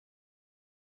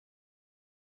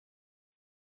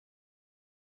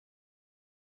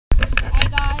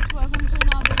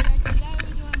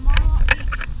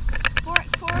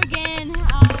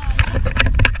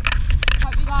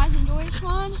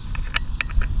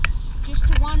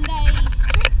one-day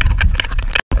trip.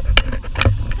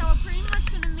 So we're pretty much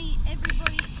going to meet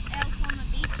everybody else on the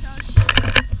beach, so it's just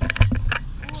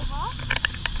all of us.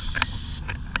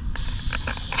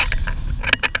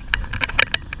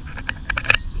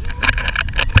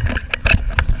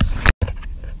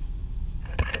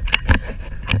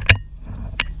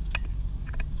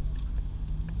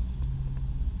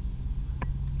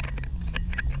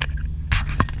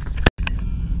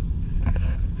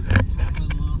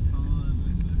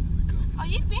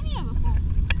 You've been here before.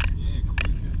 Yeah, a couple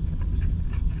of weeks ago.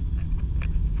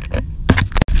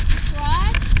 Just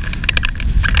right.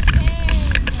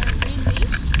 Very, very windy.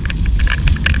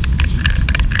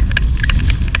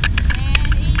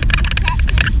 And he's just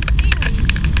catching seaweed.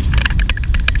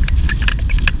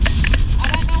 I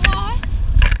don't know why.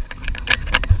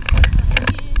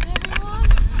 Here's everyone.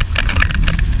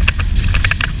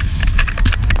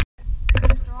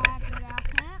 Just arrived at our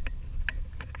camp.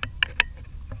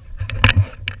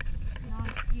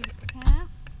 Nice, beautiful camp.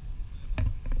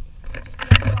 Just the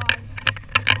other guys.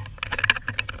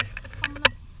 Coming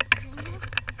up junior.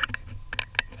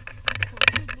 Or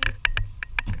it should be.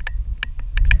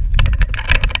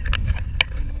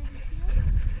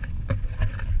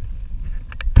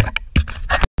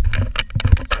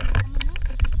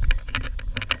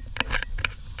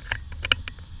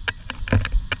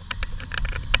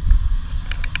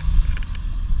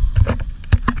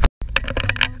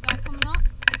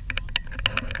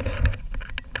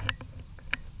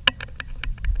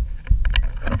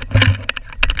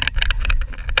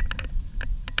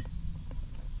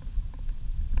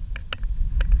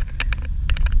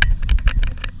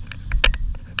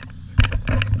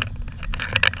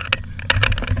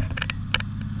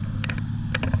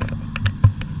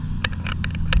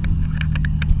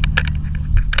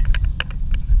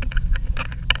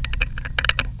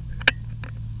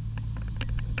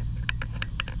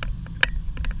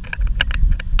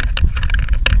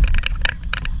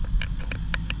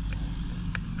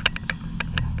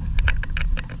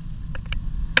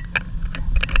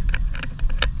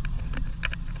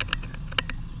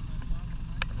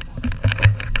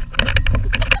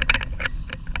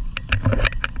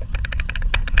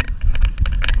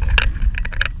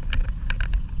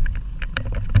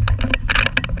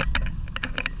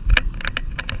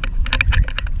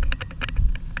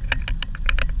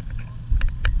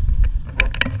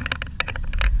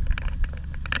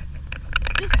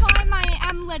 This time I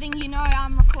am letting you know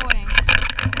I'm recording.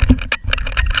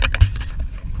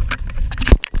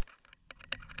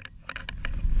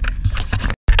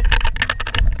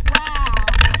 Wow.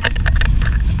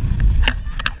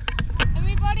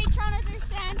 Everybody trying to do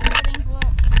sandboarding,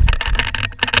 but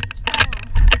it's failing.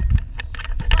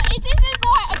 But this is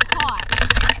like a kite.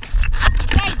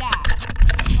 Say that.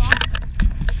 Right?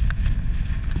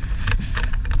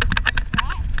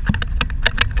 Right?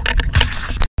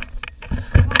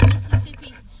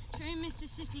 Mississippi, true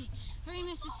Mississippi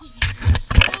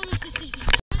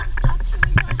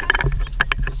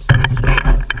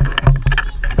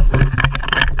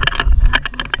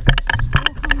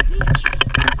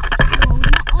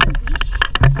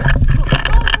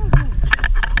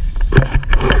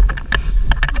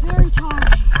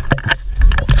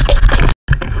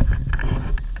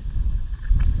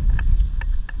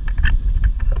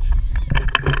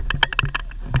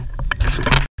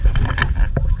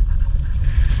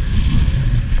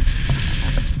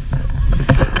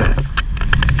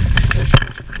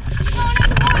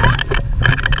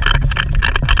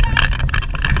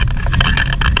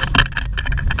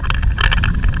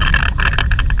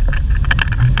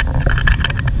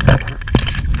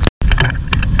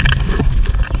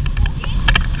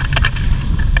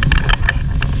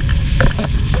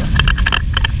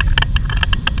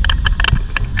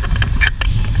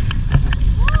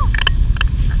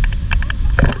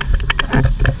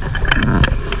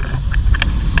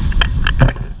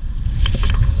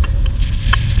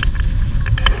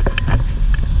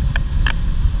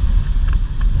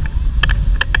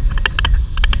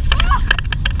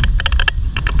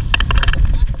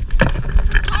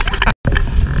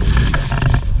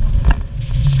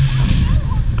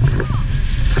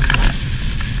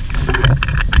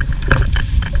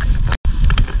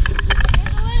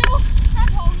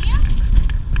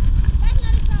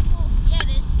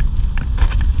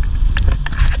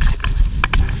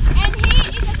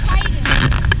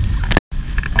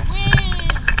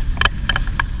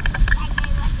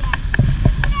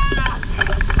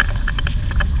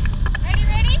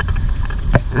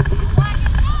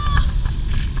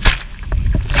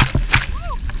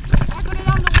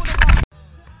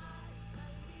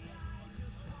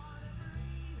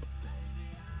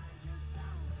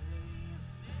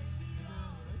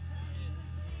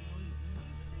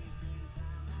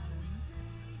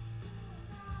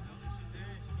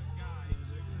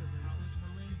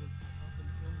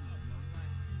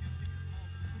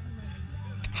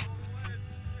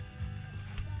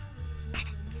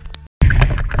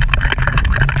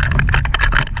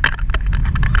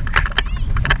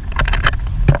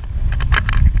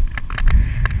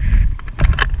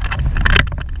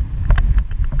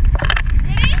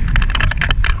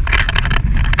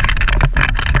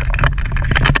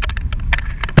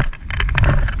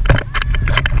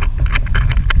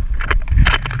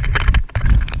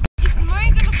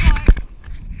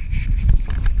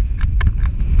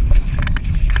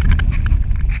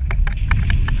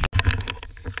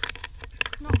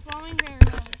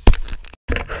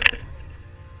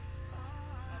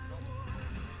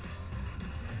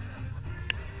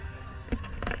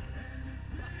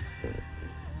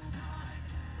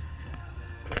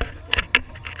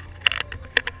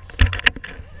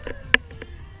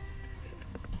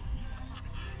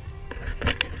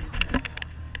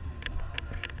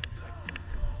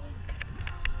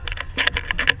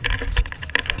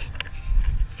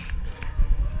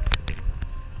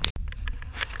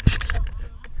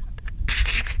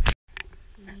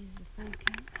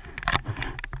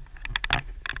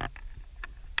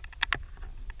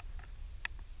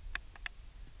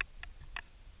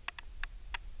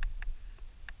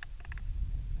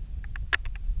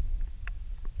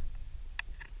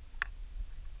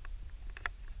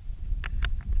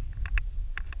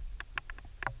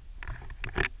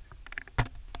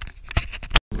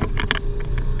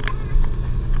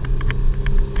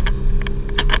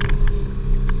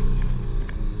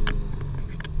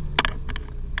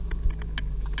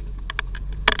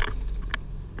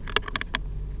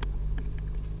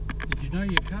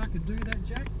could do that,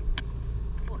 Jack?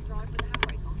 What, drive with the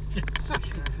handbrake on?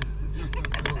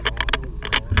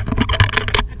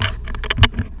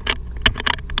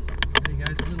 There you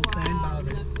go, it's a little sandbar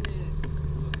there. Look at it.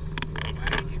 Looks way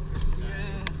different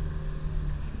today.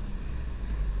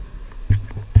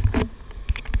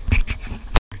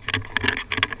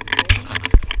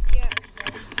 Yeah.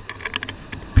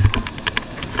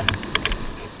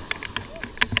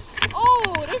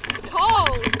 Oh, this is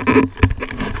cold.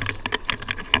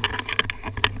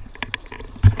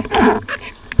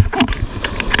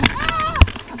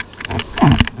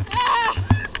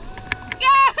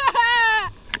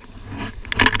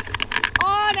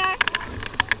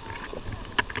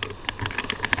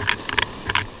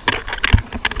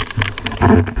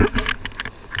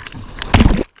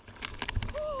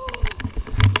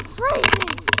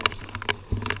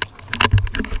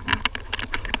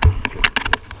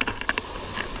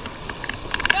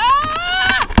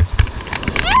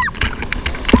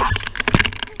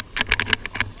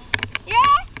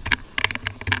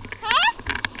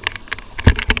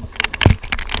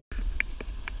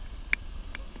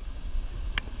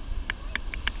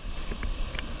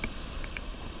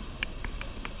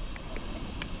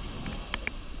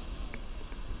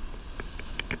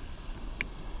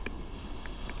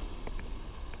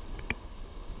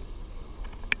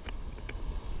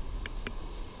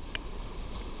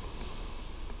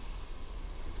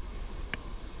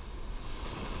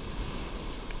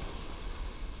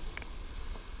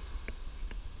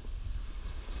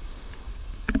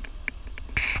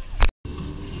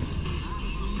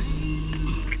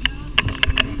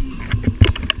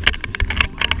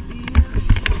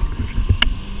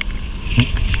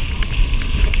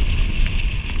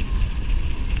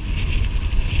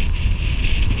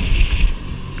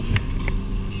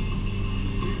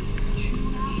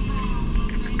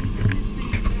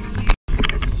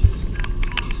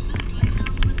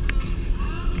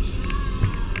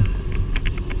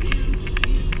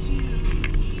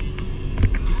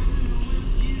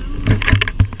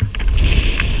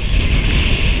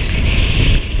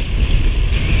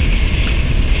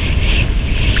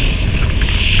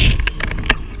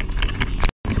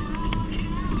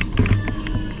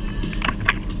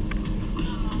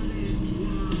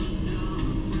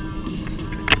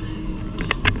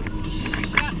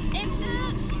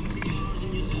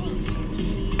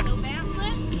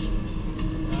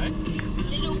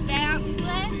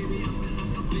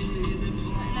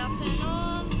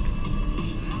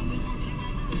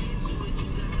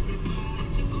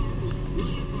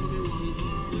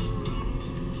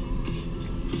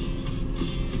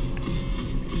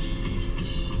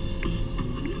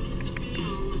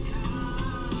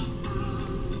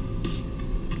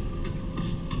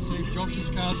 Josh's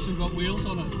car's still got wheels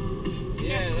on it.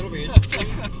 Yeah, that'll be interesting.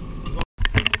 A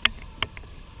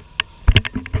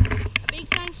big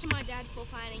thanks to my dad for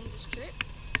planning this trip.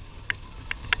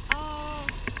 It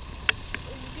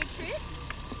was a good trip.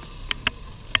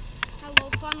 Had a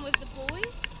lot of fun with the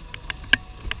boys.